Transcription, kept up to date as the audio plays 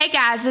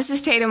Guys, this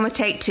is Tatum with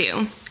Take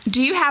Two.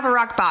 Do you have a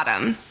rock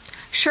bottom?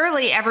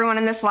 Surely everyone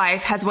in this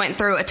life has went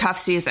through a tough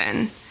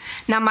season.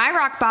 Now, my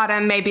rock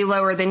bottom may be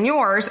lower than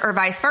yours or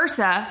vice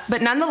versa,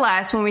 but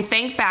nonetheless, when we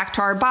think back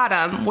to our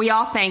bottom, we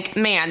all think,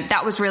 man,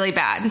 that was really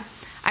bad.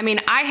 I mean,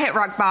 I hit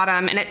rock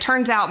bottom, and it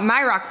turns out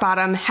my rock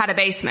bottom had a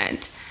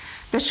basement.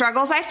 The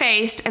struggles I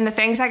faced and the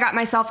things I got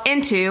myself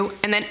into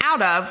and then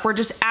out of were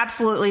just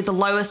absolutely the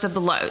lowest of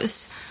the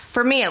lows.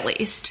 For me, at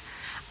least.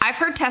 I've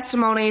heard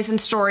testimonies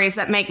and stories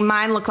that make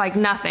mine look like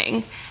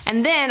nothing,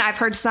 and then I've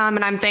heard some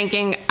and I'm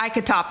thinking, I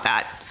could top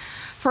that.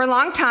 For a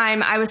long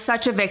time, I was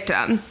such a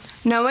victim.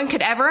 No one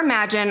could ever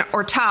imagine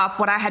or top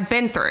what I had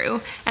been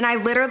through, and I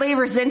literally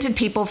resented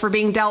people for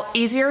being dealt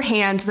easier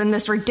hands than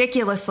this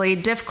ridiculously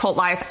difficult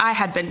life I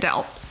had been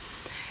dealt.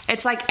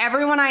 It's like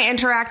everyone I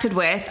interacted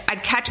with,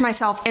 I'd catch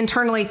myself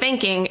internally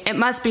thinking, it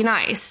must be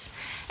nice.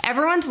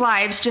 Everyone's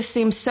lives just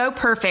seemed so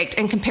perfect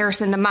in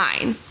comparison to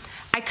mine.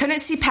 I couldn't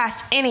see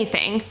past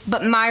anything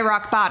but my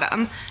rock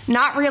bottom,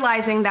 not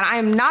realizing that I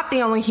am not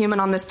the only human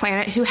on this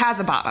planet who has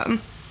a bottom.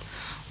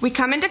 We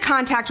come into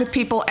contact with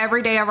people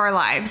every day of our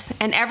lives,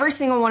 and every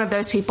single one of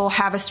those people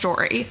have a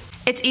story.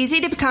 It's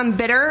easy to become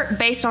bitter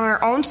based on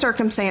our own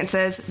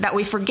circumstances that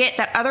we forget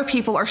that other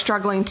people are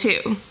struggling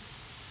too.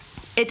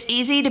 It's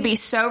easy to be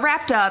so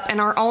wrapped up in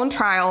our own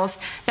trials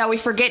that we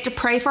forget to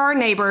pray for our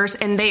neighbors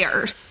and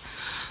theirs.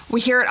 We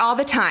hear it all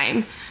the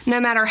time. No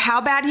matter how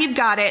bad you've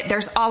got it,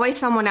 there's always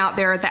someone out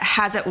there that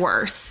has it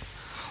worse.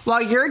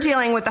 While you're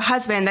dealing with a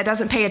husband that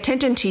doesn't pay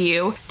attention to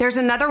you, there's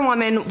another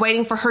woman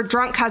waiting for her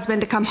drunk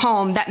husband to come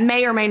home that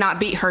may or may not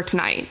beat her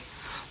tonight.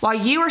 While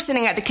you are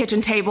sitting at the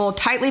kitchen table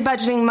tightly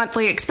budgeting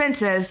monthly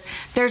expenses,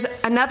 there's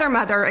another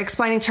mother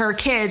explaining to her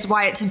kids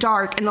why it's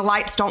dark and the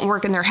lights don't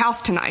work in their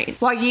house tonight.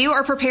 While you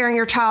are preparing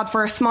your child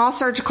for a small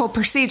surgical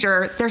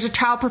procedure, there's a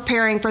child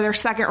preparing for their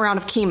second round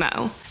of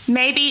chemo.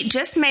 Maybe,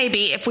 just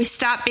maybe, if we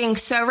stop being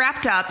so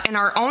wrapped up in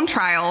our own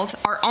trials,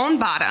 our own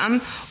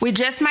bottom, we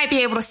just might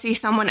be able to see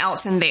someone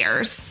else in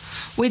theirs.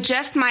 We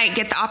just might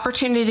get the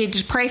opportunity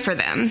to pray for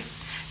them.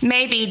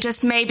 Maybe,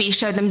 just maybe,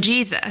 show them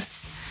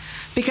Jesus.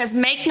 Because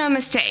make no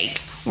mistake,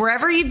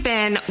 wherever you've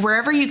been,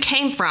 wherever you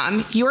came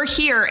from, you're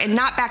here and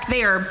not back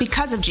there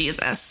because of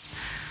Jesus.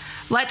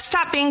 Let's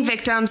stop being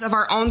victims of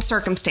our own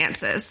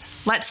circumstances.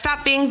 Let's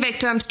stop being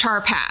victims to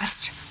our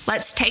past.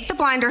 Let's take the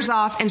blinders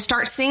off and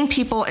start seeing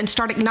people and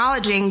start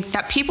acknowledging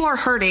that people are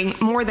hurting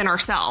more than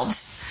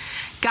ourselves.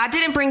 God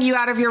didn't bring you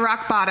out of your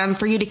rock bottom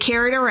for you to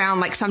carry it around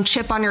like some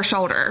chip on your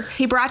shoulder.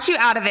 He brought you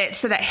out of it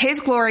so that His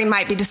glory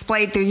might be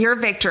displayed through your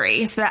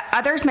victory, so that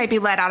others may be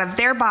led out of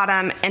their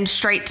bottom and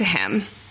straight to Him.